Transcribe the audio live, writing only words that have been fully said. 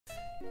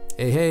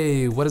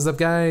Hey, what is up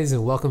guys,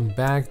 and welcome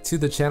back to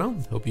the channel.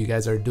 Hope you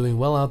guys are doing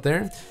well out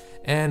there.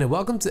 And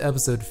welcome to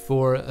episode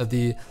 4 of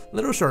the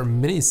little short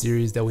mini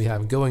series that we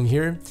have going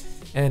here.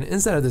 And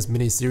inside of this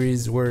mini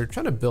series, we're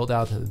trying to build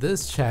out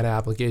this chat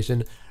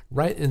application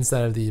right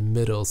inside of the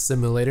middle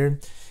simulator.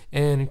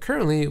 And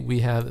currently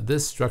we have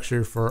this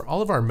structure for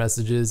all of our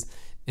messages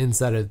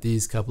inside of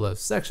these couple of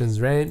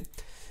sections, right?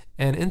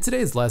 And in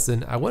today's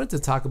lesson, I wanted to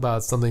talk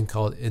about something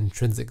called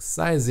intrinsic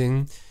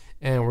sizing.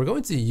 And we're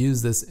going to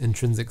use this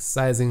intrinsic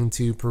sizing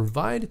to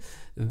provide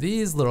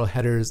these little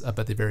headers up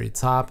at the very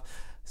top.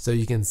 So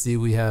you can see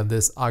we have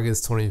this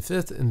August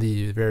 25th in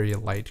the very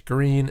light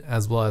green,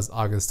 as well as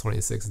August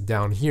 26th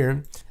down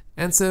here.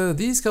 And so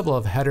these couple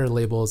of header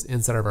labels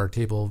inside of our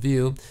table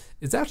view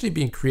is actually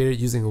being created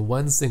using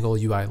one single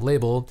UI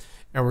label.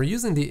 And we're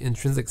using the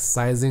intrinsic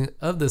sizing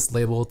of this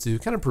label to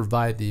kind of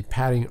provide the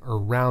padding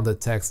around the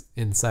text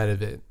inside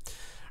of it.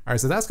 All right,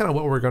 so that's kind of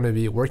what we're going to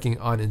be working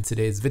on in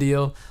today's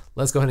video.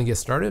 Let's go ahead and get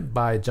started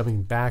by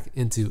jumping back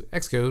into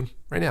Xcode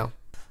right now.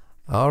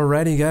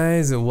 Alrighty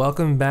guys,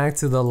 welcome back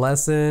to the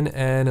lesson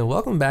and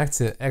welcome back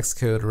to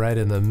Xcode right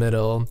in the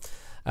middle.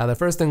 The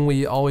first thing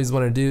we always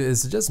want to do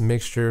is to just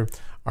make sure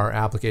our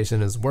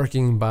application is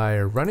working by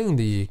running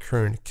the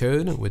current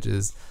code, which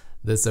is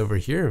this over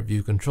here,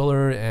 view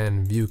controller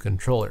and view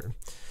controller.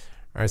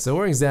 All right, so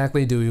where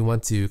exactly do we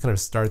want to kind of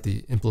start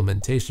the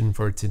implementation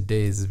for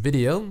today's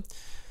video?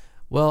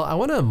 Well, I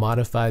want to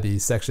modify the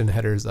section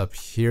headers up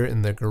here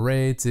in the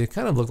gray to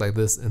kind of look like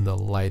this in the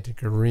light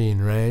green,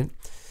 right?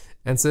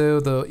 And so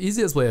the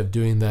easiest way of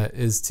doing that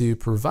is to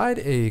provide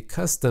a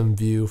custom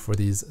view for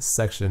these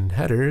section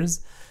headers.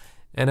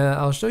 And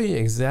I'll show you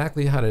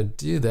exactly how to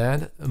do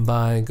that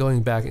by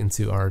going back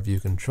into our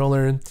view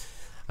controller.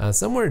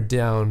 Somewhere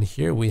down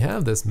here, we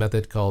have this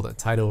method called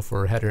title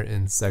for header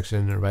in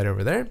section right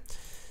over there.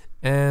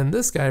 And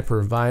this guy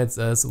provides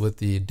us with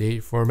the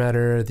date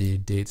formatter, the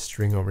date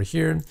string over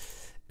here.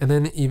 And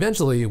then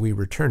eventually we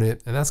return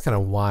it, and that's kind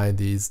of why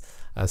these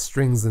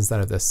strings inside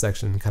of this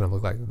section kind of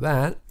look like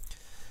that.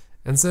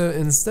 And so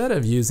instead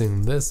of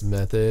using this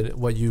method,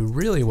 what you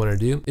really want to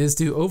do is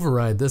to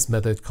override this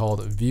method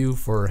called view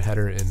for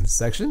header in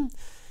section.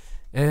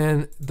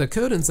 And the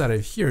code inside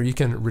of here, you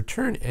can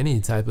return any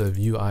type of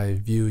UI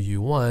view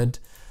you want.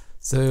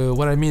 So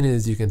what I mean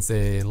is you can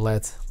say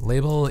let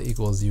label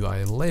equals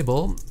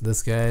UILabel.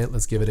 This guy,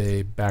 let's give it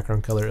a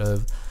background color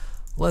of,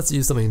 let's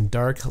use something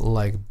dark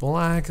like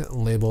black,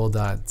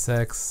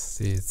 label.text,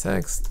 see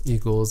text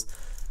equals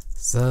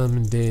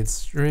some date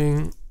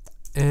string.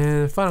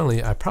 And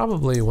finally, I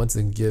probably want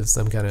to give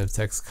some kind of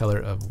text color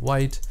of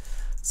white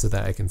so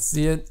that I can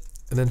see it.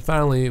 And then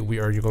finally, we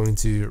are going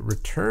to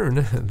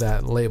return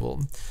that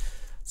label.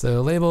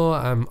 So label,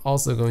 I'm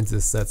also going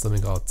to set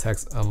something called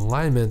text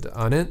alignment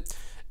on it,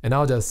 and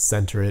I'll just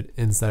center it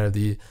inside of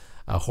the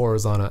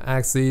horizontal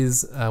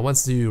axes.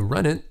 Once you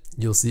run it,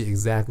 you'll see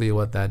exactly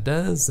what that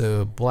does.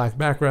 So black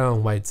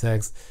background, white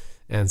text,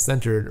 and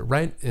centered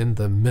right in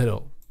the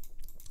middle.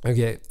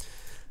 Okay,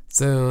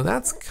 so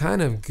that's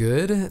kind of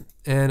good.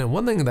 And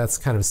one thing that's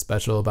kind of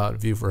special about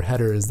view for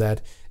header is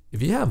that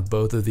if you have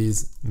both of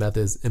these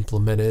methods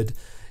implemented,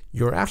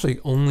 you're actually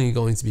only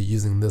going to be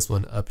using this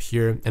one up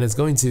here, and it's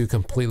going to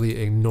completely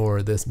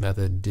ignore this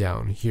method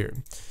down here.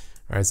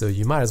 All right, so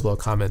you might as well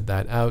comment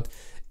that out.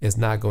 It's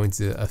not going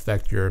to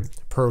affect your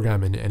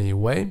program in any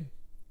way.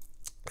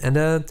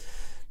 And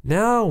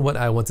now what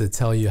I want to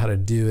tell you how to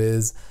do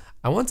is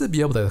I want to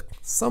be able to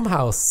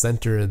somehow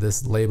center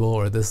this label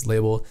or this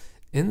label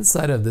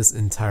inside of this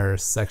entire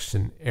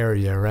section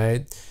area,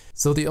 right?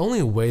 So the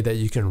only way that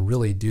you can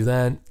really do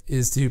that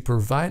is to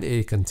provide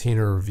a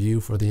container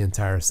view for the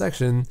entire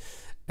section,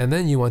 and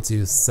then you want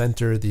to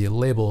center the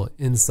label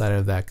inside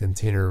of that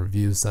container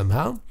view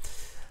somehow.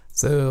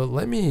 So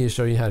let me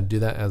show you how to do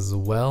that as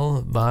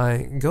well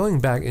by going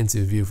back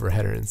into view for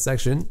header and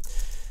section.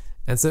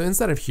 And so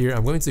inside of here,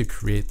 I'm going to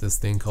create this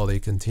thing called a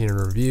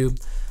container view.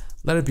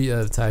 Let it be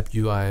of type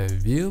UI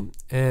view,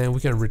 and we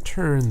can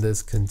return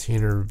this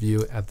container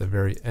view at the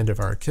very end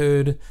of our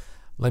code.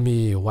 Let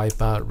me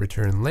wipe out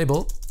return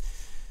label.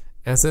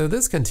 And so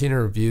this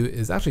container view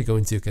is actually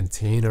going to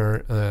contain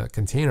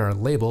our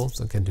label.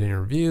 So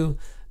container view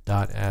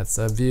dot add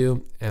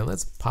subview, and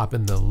let's pop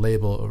in the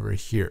label over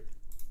here.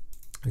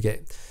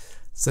 Okay,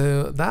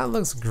 so that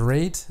looks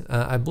great.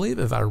 I believe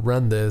if I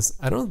run this,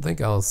 I don't think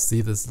I'll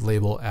see this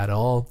label at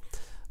all,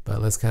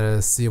 but let's kind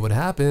of see what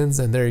happens.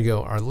 And there you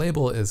go, our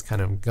label is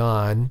kind of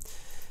gone.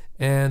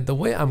 And the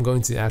way I'm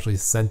going to actually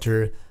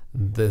center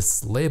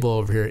this label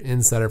over here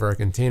inside of our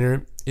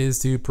container is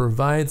to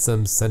provide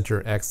some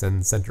center X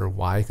and center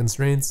Y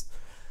constraints.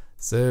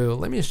 So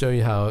let me show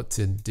you how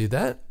to do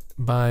that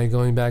by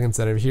going back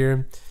inside of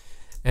here.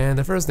 And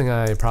the first thing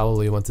I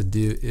probably want to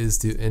do is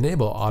to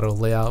enable auto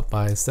layout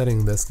by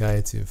setting this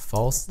guy to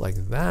false like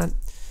that.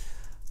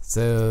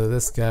 So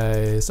this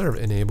guy sort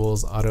of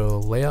enables auto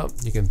layout.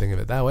 You can think of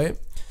it that way.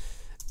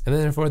 And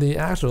then for the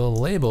actual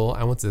label,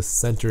 I want to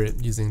center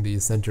it using the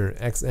center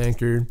X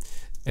anchor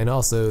and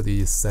also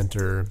the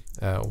center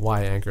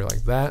Y anchor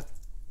like that.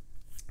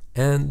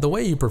 And the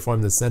way you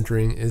perform the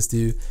centering is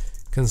to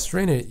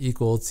constrain it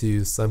equal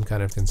to some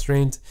kind of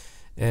constraint.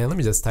 And let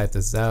me just type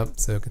this out.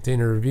 So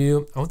container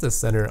review, I want to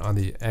center on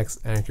the X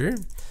anchor.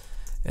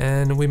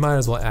 And we might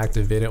as well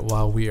activate it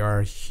while we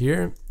are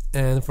here.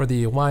 And for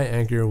the Y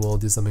anchor, we'll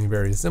do something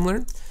very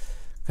similar.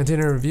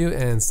 Container review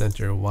and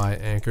center Y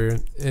anchor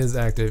is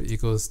active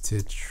equals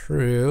to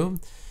true.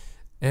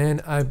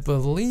 And I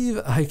believe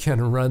I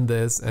can run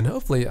this, and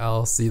hopefully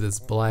I'll see this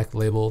black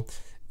label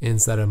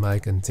inside of my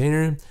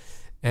container.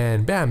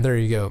 And bam, there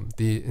you go.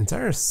 The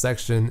entire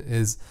section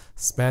is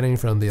spanning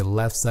from the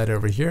left side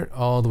over here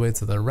all the way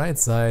to the right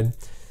side.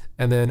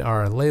 And then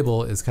our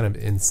label is kind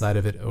of inside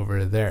of it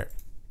over there.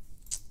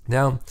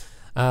 Now,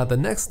 the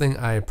next thing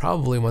I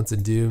probably want to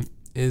do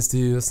is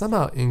to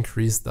somehow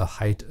increase the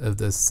height of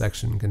this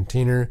section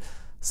container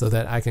so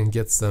that I can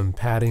get some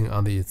padding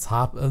on the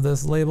top of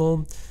this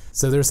label.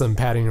 So there's some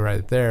padding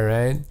right there,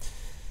 right?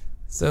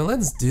 So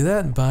let's do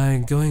that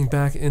by going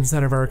back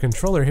inside of our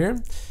controller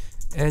here.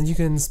 And you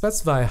can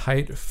specify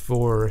height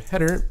for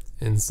header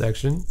in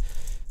section.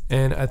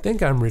 And I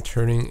think I'm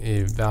returning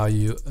a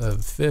value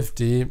of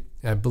 50.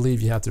 I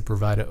believe you have to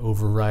provide an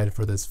override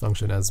for this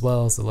function as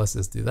well. So let's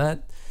just do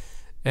that.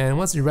 And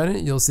once you run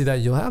it, you'll see that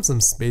you'll have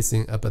some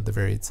spacing up at the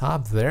very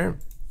top there.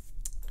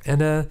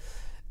 And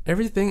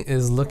everything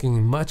is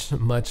looking much,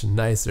 much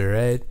nicer,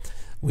 right?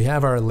 We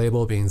have our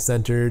label being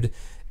centered.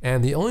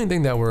 And the only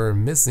thing that we're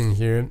missing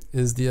here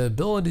is the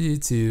ability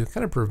to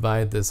kind of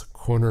provide this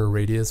corner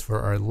radius for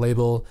our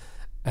label,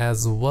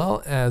 as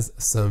well as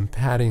some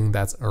padding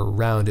that's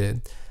around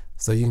it.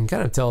 So you can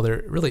kind of tell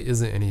there really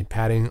isn't any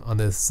padding on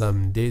this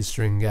some date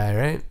string guy,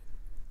 right?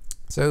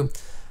 So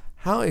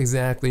how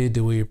exactly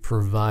do we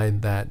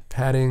provide that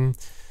padding?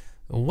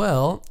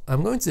 Well,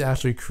 I'm going to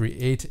actually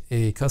create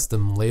a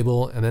custom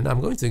label, and then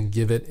I'm going to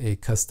give it a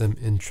custom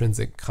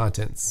intrinsic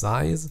content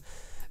size.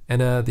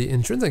 And the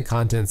intrinsic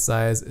content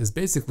size is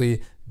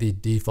basically the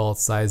default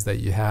size that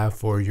you have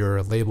for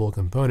your label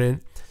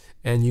component.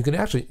 And you can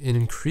actually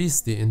increase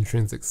the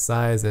intrinsic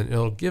size and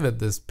it'll give it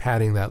this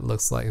padding that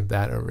looks like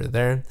that over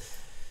there.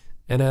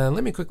 And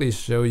let me quickly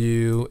show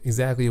you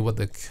exactly what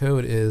the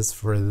code is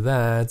for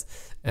that,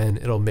 and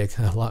it'll make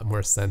a lot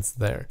more sense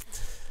there.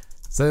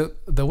 So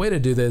the way to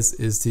do this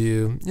is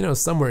to,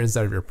 somewhere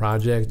inside of your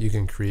project, you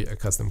can create a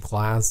custom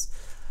class.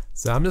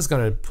 So I'm just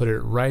going to put it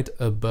right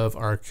above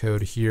our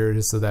code here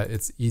just so that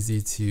it's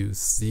easy to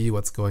see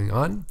what's going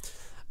on.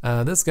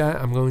 This guy,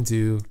 I'm going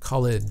to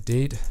call it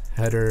date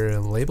header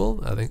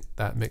label. I think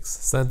that makes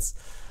sense.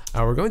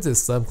 We're going to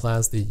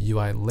subclass the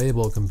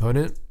UILabel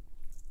component.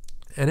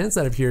 And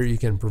inside of here, you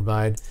can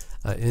provide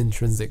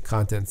intrinsic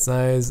content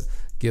size,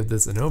 give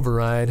this an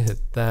override, hit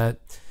that,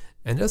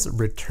 and just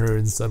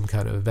return some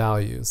kind of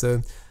value.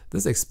 So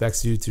this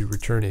expects you to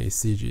return a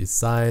CG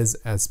size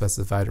as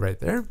specified right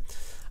there.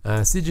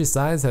 CG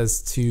size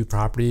has two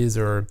properties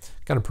or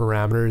kind of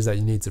parameters that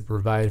you need to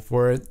provide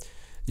for it.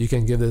 You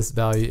can give this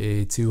value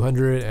a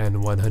 200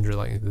 and 100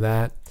 like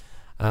that.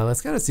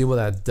 Let's kind of see what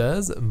that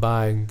does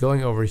by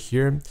going over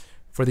here.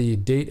 For the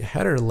date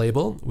header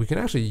label, we can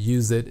actually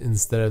use it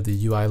instead of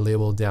the UI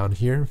label down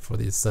here for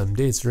the some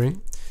date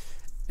string.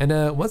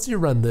 And once you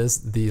run this,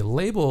 the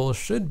label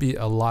should be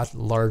a lot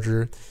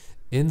larger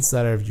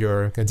inside of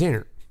your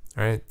container.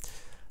 All right.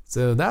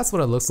 So that's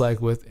what it looks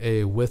like with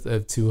a width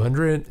of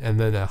 200 and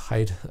then a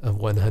height of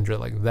 100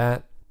 like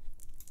that.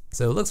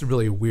 So it looks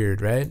really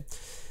weird, right?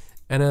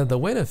 And the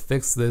way to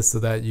fix this so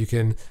that you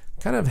can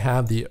kind of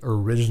have the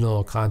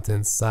original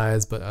content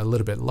size but a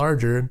little bit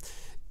larger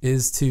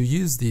is to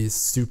use the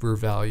super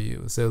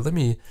value. So let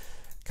me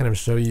kind of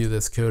show you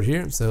this code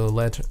here. So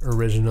let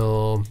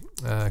original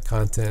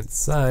content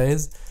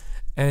size,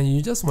 and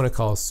you just want to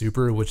call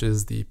super, which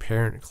is the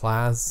parent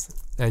class.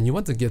 And you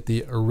want to get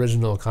the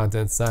original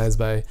content size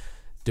by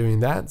doing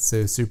that.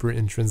 So super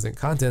intrinsic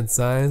content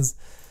size.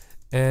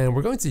 And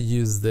we're going to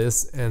use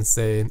this and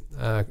say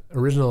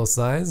original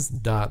size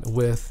dot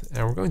width.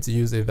 And we're going to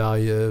use a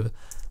value of,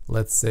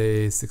 let's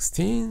say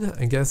 16.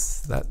 I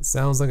guess that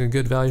sounds like a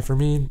good value for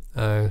me.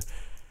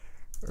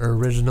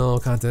 Original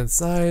content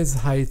size,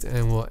 height,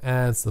 and we'll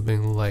add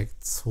something like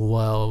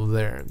 12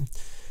 there.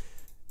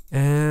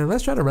 And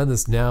let's try to run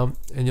this now,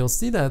 and you'll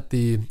see that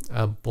the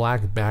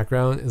black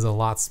background is a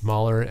lot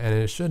smaller and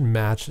it should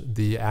match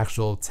the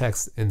actual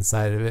text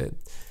inside of it.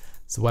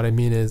 So what I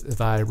mean is if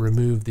I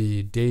remove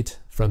the date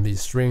from the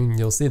string,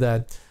 you'll see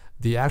that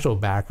the actual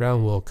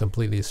background will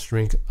completely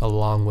shrink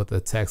along with the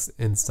text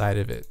inside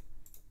of it.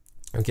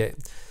 Okay,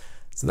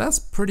 so that's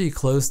pretty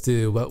close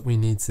to what we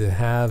need to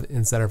have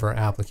inside of our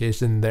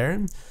application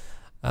there.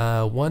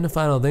 One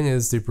final thing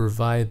is to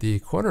provide the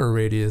corner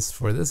radius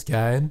for this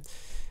guy.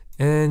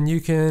 And you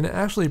can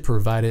actually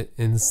provide it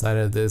inside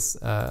of this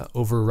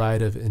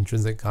override of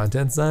intrinsic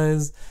content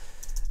size.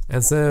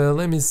 And so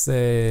let me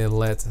say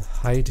let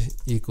height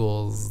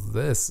equals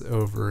this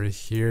over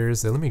here.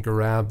 So let me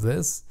grab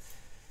this.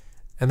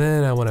 And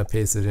then I want to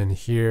paste it in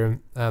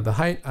here. The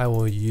height I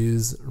will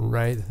use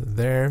right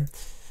there.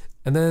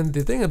 And then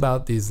the thing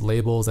about these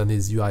labels and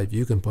these UI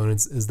view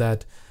components is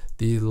that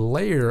the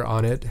layer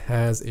on it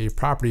has a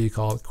property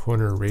called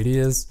corner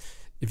radius.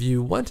 If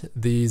you want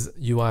these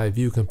UI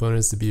view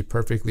components to be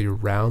perfectly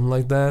round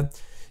like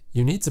that,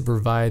 you need to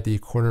provide the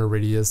corner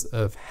radius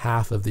of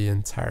half of the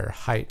entire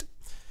height.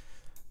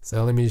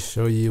 So let me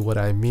show you what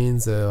I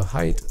mean. So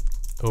height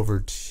over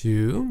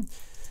 2,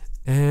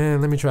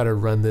 and let me try to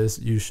run this.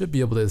 You should be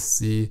able to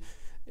see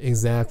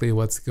exactly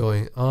what's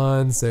going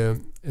on. So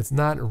it's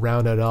not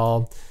round at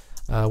all.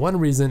 One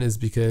reason is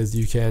because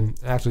you can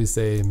actually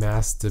say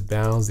mask to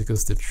bounds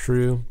equals to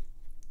true,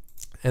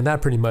 and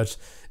that pretty much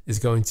is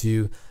going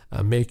to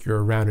make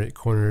your rounded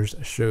corners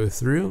show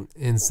through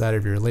inside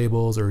of your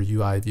labels or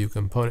UI view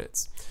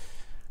components.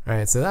 All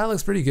right, so that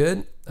looks pretty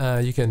good.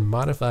 You can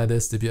modify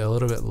this to be a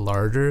little bit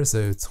larger,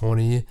 so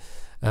 20.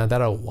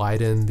 That'll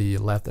widen the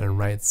left and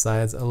right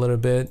sides a little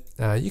bit.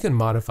 You can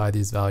modify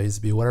these values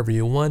to be whatever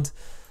you want,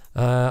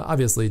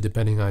 obviously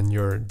depending on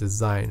your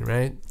design,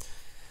 right?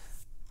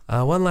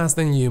 One last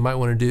thing you might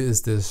want to do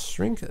is to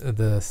shrink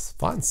the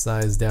font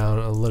size down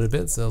a little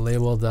bit. So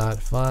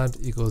label.font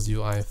equals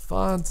UI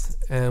font,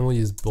 and we'll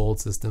use bold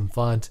system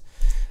font.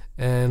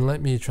 And let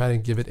me try to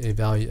give it a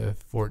value of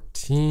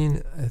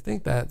 14. I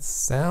think that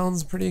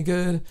sounds pretty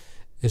good.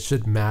 It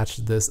should match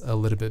this a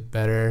little bit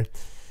better.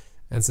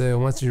 And so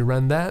once you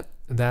run that,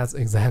 that's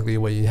exactly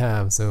what you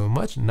have. So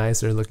much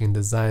nicer looking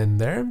design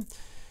there.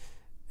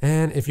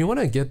 And if you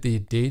want to get the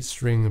date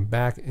string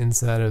back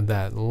inside of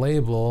that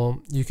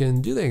label, you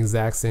can do the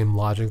exact same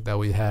logic that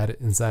we had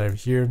inside of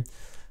here.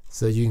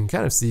 So you can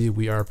kind of see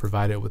we are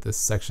provided with this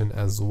section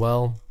as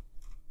well.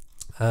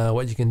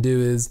 What you can do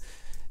is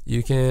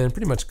you can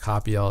pretty much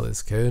copy all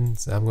this code.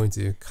 So I'm going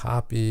to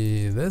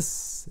copy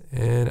this,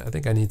 and I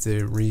think I need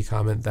to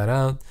re-comment that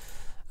out.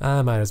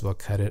 I might as well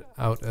cut it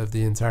out of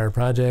the entire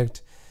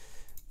project.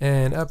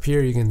 And up here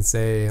you can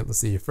say, let's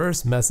see,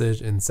 first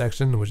message in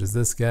section, which is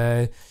this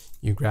guy.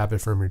 You grab it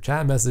from your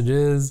chat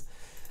messages,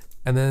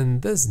 and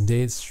then this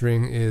date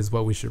string is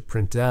what we should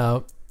print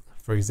out.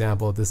 For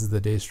example, this is the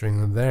date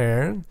string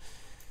there,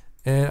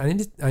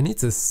 and I need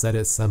to set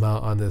it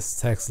somehow on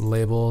this text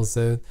label.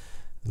 So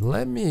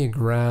let me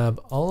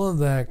grab all of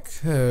that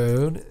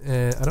code,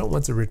 and I don't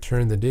want to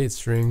return the date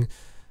string,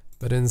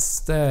 but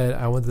instead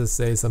I want to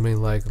say something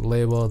like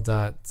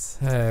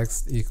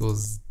label.text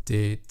equals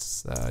date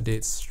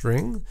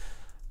string.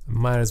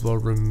 Might as well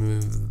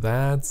remove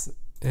that.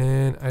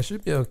 And I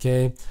should be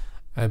okay.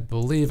 I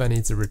believe I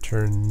need to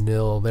return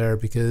nil there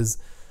because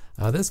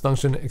this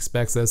function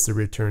expects us to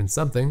return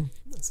something.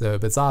 So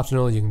if it's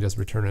optional, you can just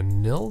return a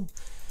nil.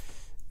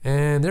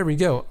 And there we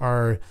go.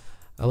 Our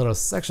little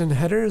section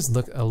headers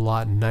look a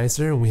lot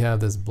nicer. We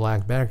have this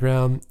black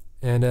background,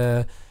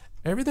 and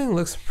everything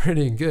looks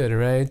pretty good,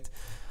 right?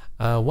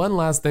 One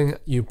last thing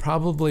you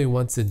probably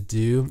want to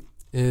do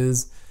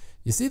is,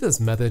 you see this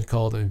method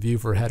called view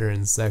for header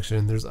and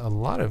section. There's a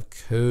lot of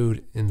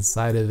code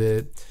inside of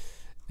it,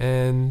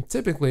 and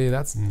typically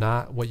that's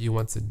not what you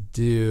want to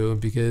do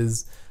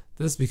because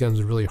this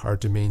becomes really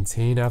hard to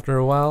maintain after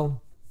a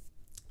while.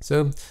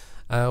 So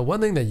one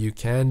thing that you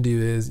can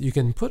do is you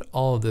can put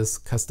all of this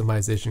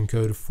customization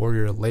code for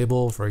your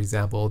label, for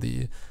example,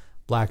 the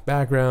black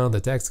background,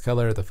 the text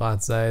color, the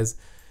font size.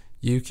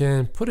 You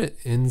can put it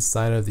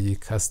inside of the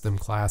custom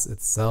class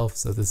itself.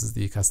 So this is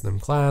the custom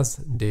class,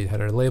 date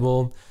header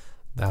label.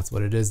 That's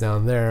what it is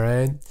down there,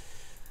 right?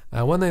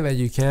 One thing that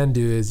you can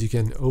do is you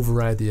can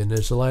override the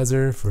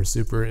initializer for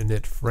super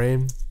init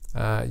frame.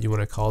 You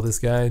want to call this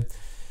guy.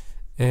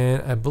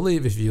 And I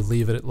believe if you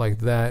leave it like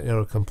that,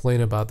 it'll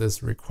complain about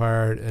this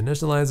required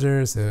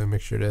initializer. So make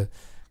sure to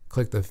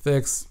click the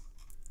fix.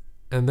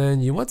 And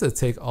then you want to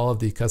take all of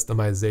the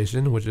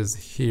customization, which is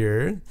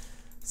here.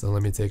 So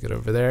let me take it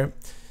over there.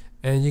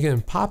 And you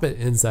can pop it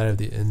inside of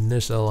the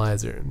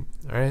initializer,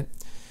 all right?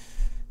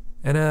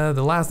 And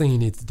the last thing you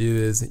need to do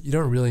is you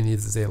don't really need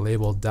to say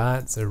label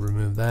dot, so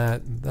remove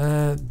that,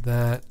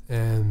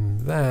 and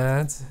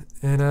that,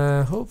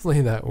 and hopefully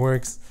that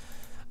works.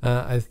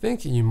 I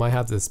think you might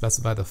have to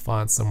specify the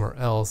font somewhere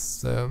else.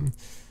 So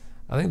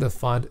I think the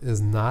font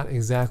is not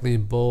exactly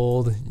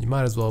bold. You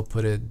might as well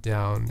put it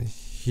down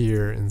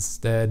here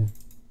instead.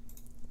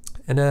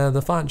 And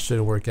the font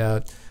should work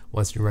out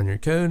once you run your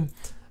code.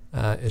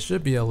 It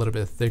should be a little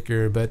bit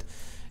thicker, but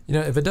you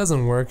know, if it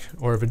doesn't work,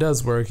 or if it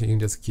does work, you can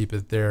just keep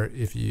it there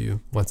if you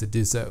want to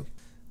do so.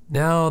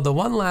 Now, the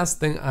one last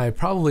thing I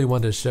probably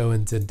want to show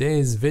in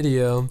today's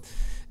video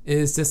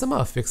is to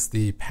somehow fix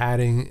the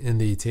padding in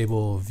the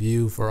table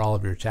view for all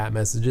of your chat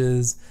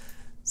messages.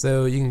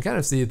 So you can kind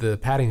of see the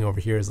padding over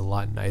here is a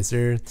lot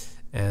nicer,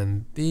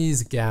 and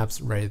these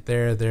gaps right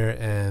there,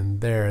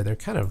 and there, they're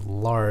kind of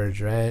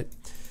large, right?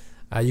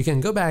 You can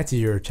go back to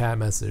your chat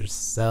message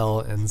cell,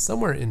 and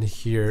somewhere in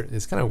here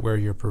is kind of where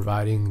you're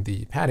providing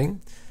the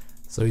padding.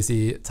 So you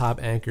see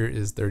top anchor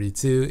is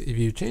 32. If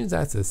you change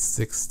that to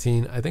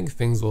 16, I think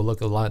things will look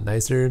a lot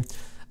nicer.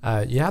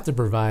 You have to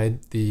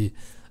provide the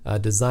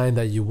design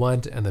that you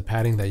want and the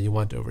padding that you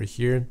want over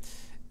here.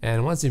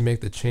 And once you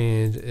make the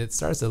change, it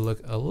starts to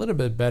look a little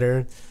bit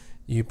better.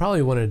 you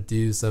probably want to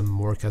do some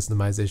more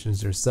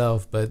customizations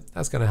yourself, but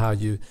that's kind of how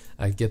you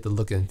get the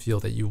look and feel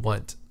that you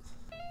want.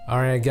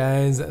 Alright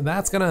guys,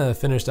 that's gonna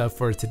finish up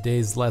for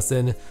today's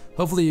lesson.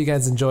 Hopefully you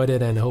guys enjoyed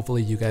it and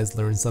hopefully you guys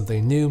learned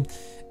something new.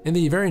 In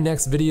the very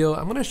next video,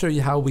 I'm gonna show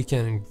you how we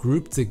can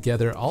group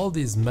together all of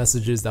these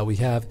messages that we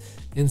have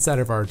inside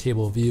of our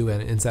table view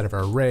and inside of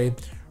our array.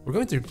 We're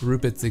going to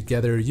group it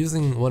together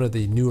using one of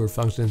the newer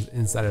functions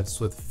inside of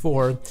Swift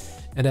 4,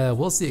 and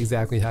we'll see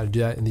exactly how to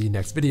do that in the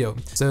next video.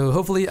 So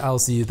hopefully I'll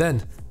see you then.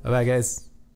 Bye bye guys.